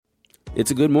It's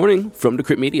a good morning from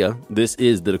Decrypt Media. This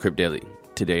is the Decrypt Daily.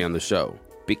 Today on the show,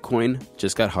 Bitcoin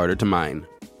just got harder to mine.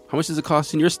 How much does it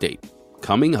cost in your state?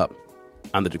 Coming up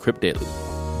on the Decrypt Daily.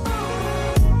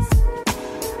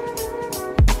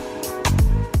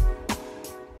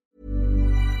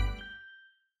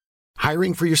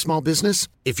 Hiring for your small business?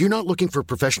 If you're not looking for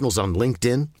professionals on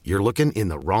LinkedIn, you're looking in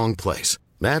the wrong place.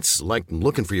 That's like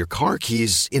looking for your car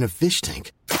keys in a fish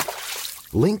tank.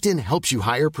 LinkedIn helps you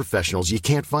hire professionals you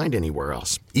can't find anywhere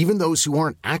else, even those who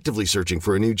aren't actively searching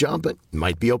for a new job but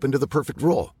might be open to the perfect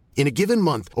role. In a given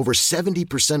month, over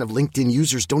 70% of LinkedIn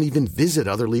users don't even visit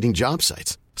other leading job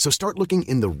sites. So start looking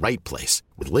in the right place.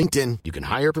 With LinkedIn, you can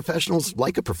hire professionals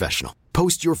like a professional.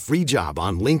 Post your free job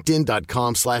on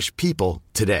linkedin.com/people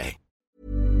today.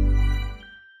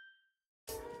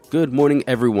 Good morning,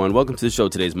 everyone. Welcome to the show.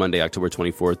 Today's Monday, October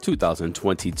 24th,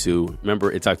 2022. Remember,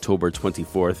 it's October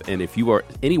 24th, and if you are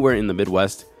anywhere in the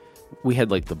Midwest, we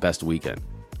had like the best weekend.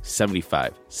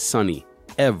 75, sunny,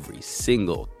 every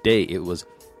single day. It was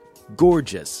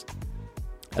gorgeous.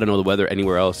 I don't know the weather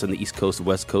anywhere else on the East Coast, the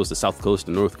West Coast, the South Coast,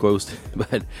 the North Coast,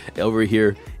 but over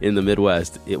here in the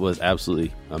Midwest, it was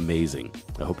absolutely amazing.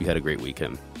 I hope you had a great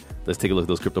weekend. Let's take a look at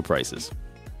those crypto prices.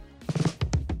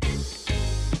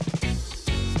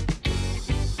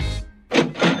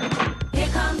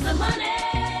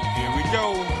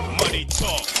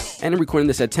 And I'm recording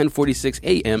this at 10:46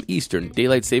 a.m. Eastern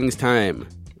Daylight Savings Time.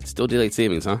 It's still daylight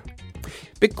savings, huh?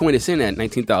 Bitcoin is in at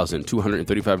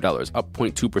 $19,235, up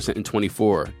 0.2% in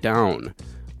 24, down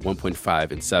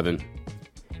 1.5 in 7.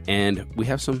 And we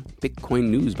have some Bitcoin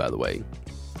news, by the way.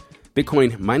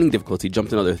 Bitcoin mining difficulty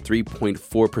jumped another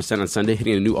 3.4% on Sunday,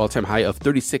 hitting a new all-time high of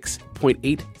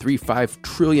 36.835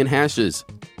 trillion hashes.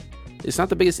 It's not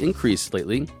the biggest increase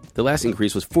lately. The last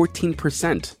increase was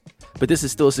 14%, but this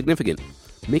is still significant,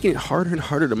 making it harder and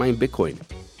harder to mine Bitcoin.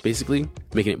 Basically,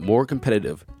 making it more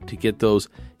competitive to get those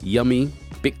yummy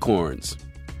Bitcoins.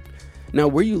 Now,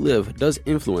 where you live does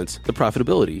influence the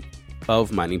profitability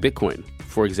of mining Bitcoin.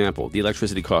 For example, the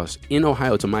electricity cost in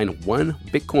Ohio to mine one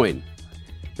Bitcoin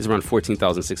is around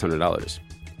 $14,600.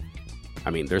 I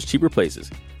mean, there's cheaper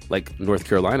places like North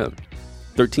Carolina,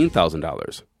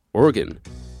 $13,000, Oregon,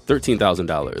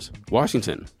 $13,000,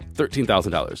 Washington,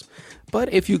 $13,000.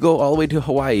 But if you go all the way to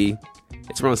Hawaii,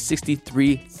 it's around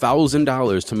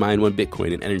 $63,000 to mine one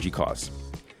Bitcoin in energy costs,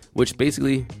 which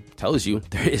basically tells you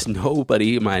there is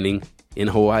nobody mining in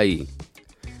Hawaii.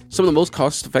 Some of the most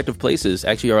cost-effective places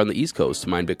actually are on the East Coast to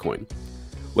mine Bitcoin.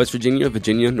 West Virginia,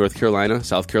 North Carolina,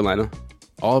 South Carolina,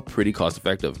 all pretty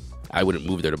cost-effective. I wouldn't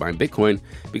move there to mine Bitcoin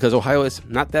because Ohio is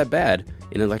not that bad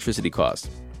in electricity costs.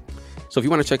 So if you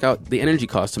want to check out the energy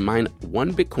cost to mine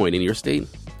one Bitcoin in your state,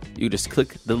 you just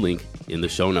click the link in the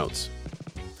show notes.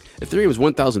 Ethereum is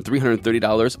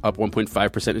 $1,330, up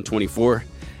 1.5% in 24.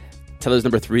 Tether's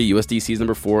number 3, USDC is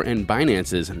number 4, and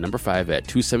Binance is number 5 at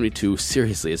 272.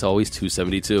 Seriously, it's always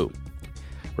 272.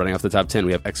 Running off the top 10,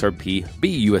 we have XRP,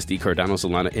 BUSD, Cardano,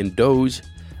 Solana, and Doge.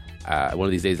 One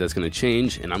of these days that's going to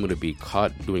change, and I'm going to be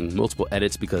caught doing multiple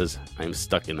edits because I'm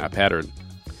stuck in that pattern.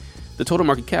 The total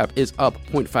market cap is up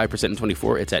 0.5% in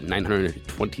 24. It's at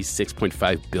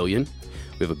 $926.5 billion.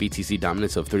 We have a BTC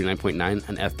dominance of 39.9,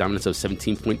 an F dominance of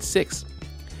 17.6.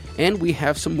 And we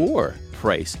have some more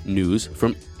price news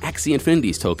from Axie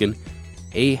Infinity's token,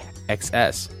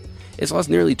 AXS. It's lost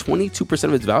nearly 22%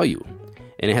 of its value,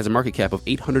 and it has a market cap of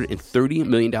 $830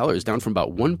 million, down from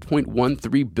about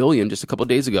 $1.13 billion just a couple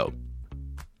days ago.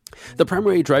 The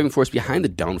primary driving force behind the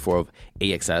downfall of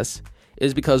AXS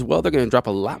is because, well, they're going to drop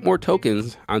a lot more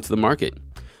tokens onto the market.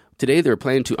 Today, they're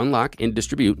planning to unlock and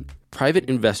distribute private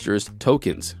investors'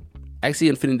 tokens. Axie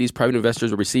Infinity's private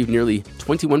investors will receive nearly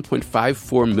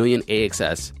 21.54 million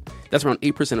AXS. That's around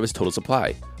 8% of its total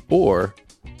supply, or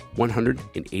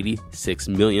 $186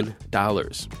 million.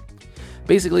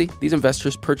 Basically, these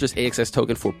investors purchased AXS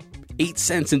token for 8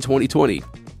 cents in 2020.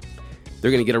 They're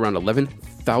going to get around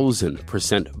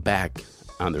 11,000% back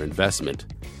on their investment.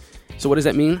 So what does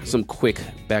that mean? Some quick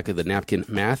back of the napkin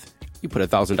math. You put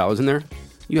 $1,000 in there,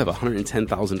 you have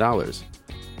 $110,000.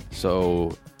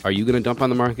 So are you going to dump on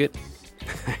the market?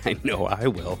 I know I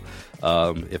will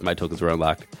if my tokens were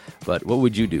unlocked. But what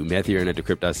would you do? Matthew Aaron at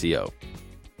Decrypt.co.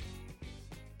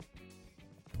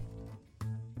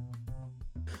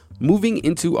 Moving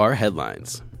into our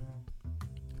headlines.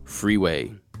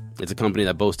 Freeway. It's a company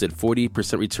that boasted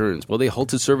 40% returns. Well, they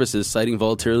halted services citing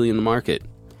volatility in the market.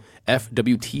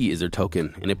 FWT is their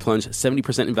token, and it plunged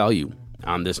 70% in value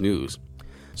on this news.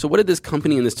 So what did this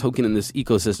company and this token and this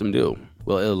ecosystem do?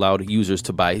 Well, it allowed users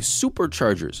to buy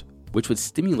superchargers, which would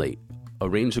stimulate a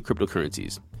range of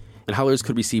cryptocurrencies. and hodlers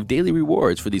could receive daily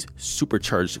rewards for these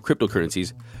supercharged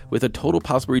cryptocurrencies with a total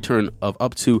possible return of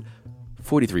up to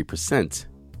 43%.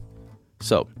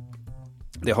 So,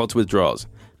 they halt withdrawals.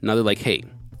 Now they're like, hey,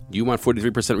 do you want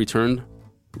 43% return?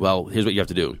 Well, here's what you have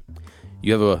to do.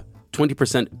 You have a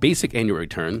 20% basic annual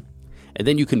return, and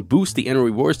then you can boost the annual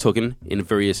rewards token in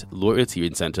various loyalty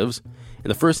incentives. And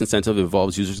the first incentive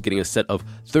involves users getting a set of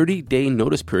 30-day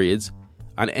notice periods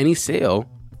on any sale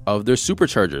of their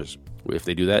superchargers. If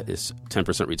they do that, it's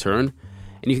 10% return.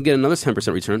 And you can get another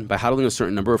 10% return by hodling a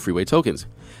certain number of freeway tokens.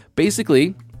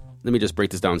 Basically, let me just break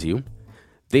this down to you.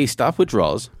 They stop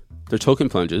withdrawals, their token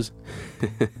plunges,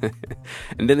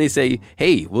 and then they say,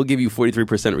 hey, we'll give you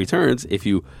 43% returns if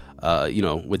you,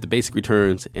 with the basic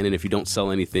returns, and then if you don't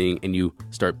sell anything and you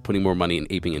start putting more money and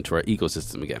aping into our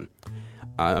ecosystem again.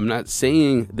 I'm not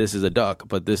saying this is a duck,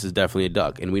 but this is definitely a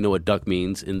duck. And we know what duck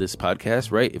means in this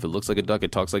podcast, right? If it looks like a duck,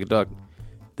 it talks like a duck.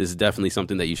 This is definitely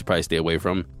something that you should probably stay away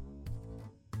from.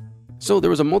 So there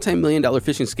was a multi-million-dollar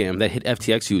phishing scam that hit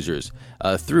FTX users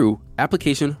through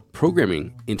application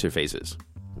programming interfaces,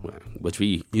 which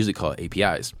we usually call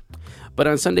APIs. But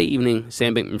on Sunday evening,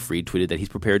 Sam Bankman-Fried tweeted that he's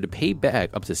prepared to pay back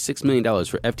up to $6 million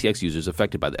for FTX users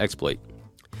affected by the exploit.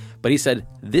 But he said,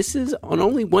 this is an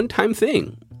only one-time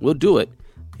thing. We'll do it.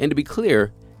 And to be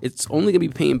clear, it's only going to be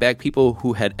paying back people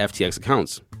who had FTX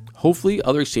accounts. Hopefully,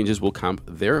 other exchanges will comp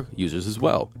their users as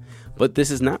well. But this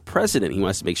is not precedent. He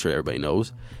wants to make sure everybody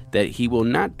knows that he will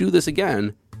not do this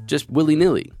again just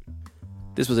willy-nilly.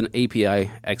 This was an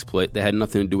API exploit that had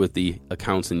nothing to do with the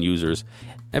accounts and users.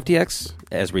 FTX,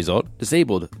 as a result,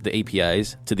 disabled the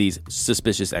APIs to these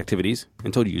suspicious activities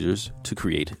and told users to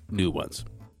create new ones.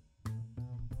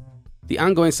 The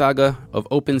ongoing saga of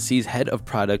OpenSea's head of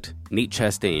product, Nate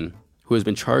Chastain, who has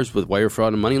been charged with wire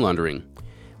fraud and money laundering.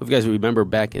 If you guys remember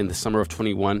back in the summer of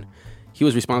 21, he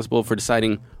was responsible for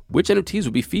deciding which NFTs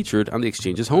would be featured on the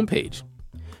exchange's homepage.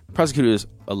 Prosecutors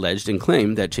alleged and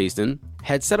claimed that Chastain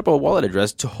had set up a wallet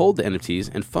address to hold the NFTs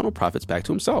and funnel profits back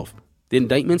to himself. The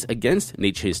indictments against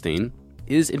Nate Chastain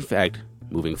is, in fact,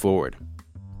 moving forward.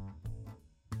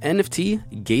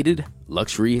 NFT gated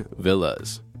luxury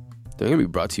villas. They're going to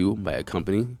be brought to you by a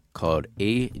company called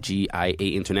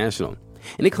AGIA International.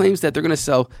 And it claims that they're going to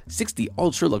sell 60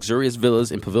 ultra-luxurious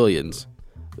villas and pavilions,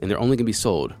 and they're only going to be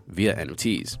sold via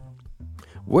NFTs.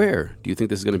 Where do you think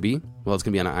this is going to be? Well, it's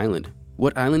going to be on an island.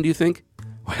 What island do you think?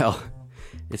 Well,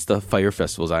 it's the Fyre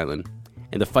Festival's island.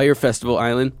 And the Fyre Festival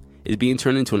island is being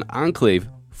turned into an enclave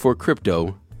for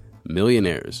crypto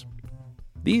millionaires.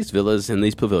 These villas and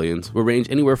these pavilions will range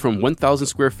anywhere from 1,000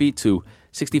 square feet to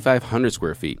 6,500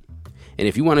 square feet. And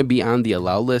if you want to be on the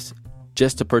allow list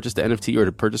just to purchase the NFT or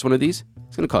to purchase one of these,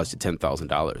 it's going to cost you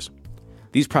 $10,000.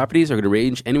 These properties are going to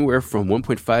range anywhere from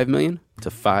 $1.5 million to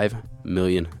 $5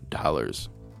 million.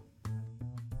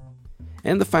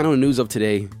 And the final news of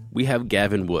today, we have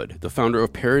Gavin Wood, the founder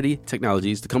of Parity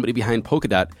Technologies, the company behind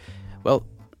Polkadot. Well,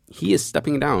 he is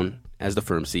stepping down as the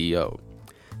firm's CEO.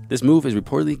 This move is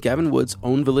reportedly Gavin Wood's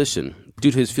own volition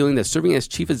due to his feeling that serving as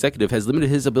chief executive has limited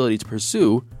his ability to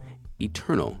pursue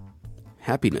eternal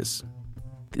happiness.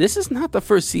 This is not the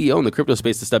first CEO in the crypto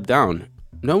space to step down.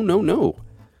 No.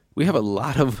 We have a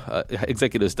lot of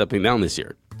executives stepping down this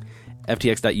year.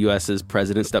 FTX.US's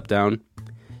president stepped down.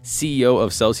 CEO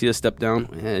of Celsius stepped down.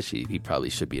 He probably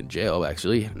should be in jail,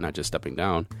 actually, not just stepping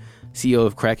down. CEO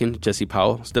of Kraken, Jesse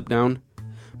Powell, stepped down.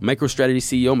 MicroStrategy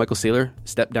CEO, Michael Saylor,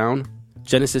 stepped down.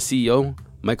 Genesis CEO,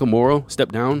 Michael Morrow,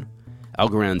 stepped down.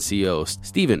 Algorand CEO,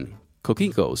 Stephen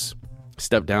Kokikos,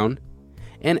 stepped down.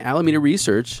 And Alameda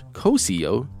Research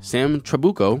co-CEO, Sam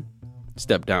Trabucco,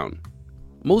 stepped down.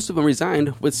 Most of them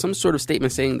resigned with some sort of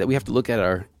statement saying that we have to look at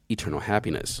our eternal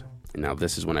happiness. And now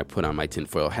this is when I put on my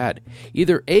tinfoil hat.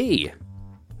 Either A,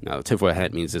 now tinfoil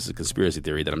hat means this is a conspiracy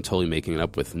theory that I'm totally making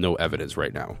up with no evidence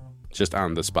right now, just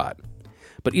on the spot.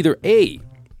 But either A,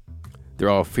 they're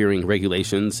all fearing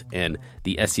regulations and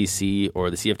the SEC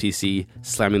or the CFTC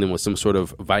slamming them with some sort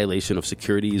of violation of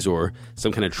securities or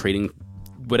some kind of trading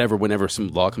whatever whenever some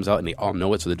law comes out and they all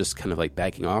know it, so they're just kind of like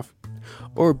backing off.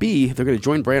 Or B, they're going to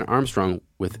join Brian Armstrong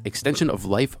with extension of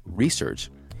life research,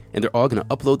 and they're all going to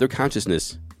upload their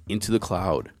consciousness into the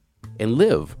cloud and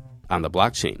live on the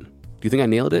blockchain. Do you think I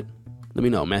nailed it? Let me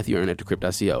know. Matthew Earn at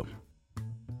Decrypt.co.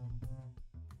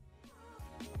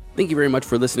 Thank you very much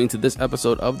for listening to this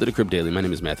episode of the Decrypt Daily. My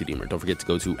name is Matthew Deemer. Don't forget to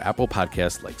go to Apple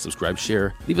Podcasts, like, subscribe,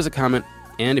 share, leave us a comment,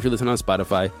 and if you're listening on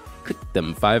Spotify, click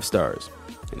them 5 stars.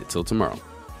 And until tomorrow,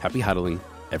 happy hodling,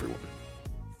 everyone.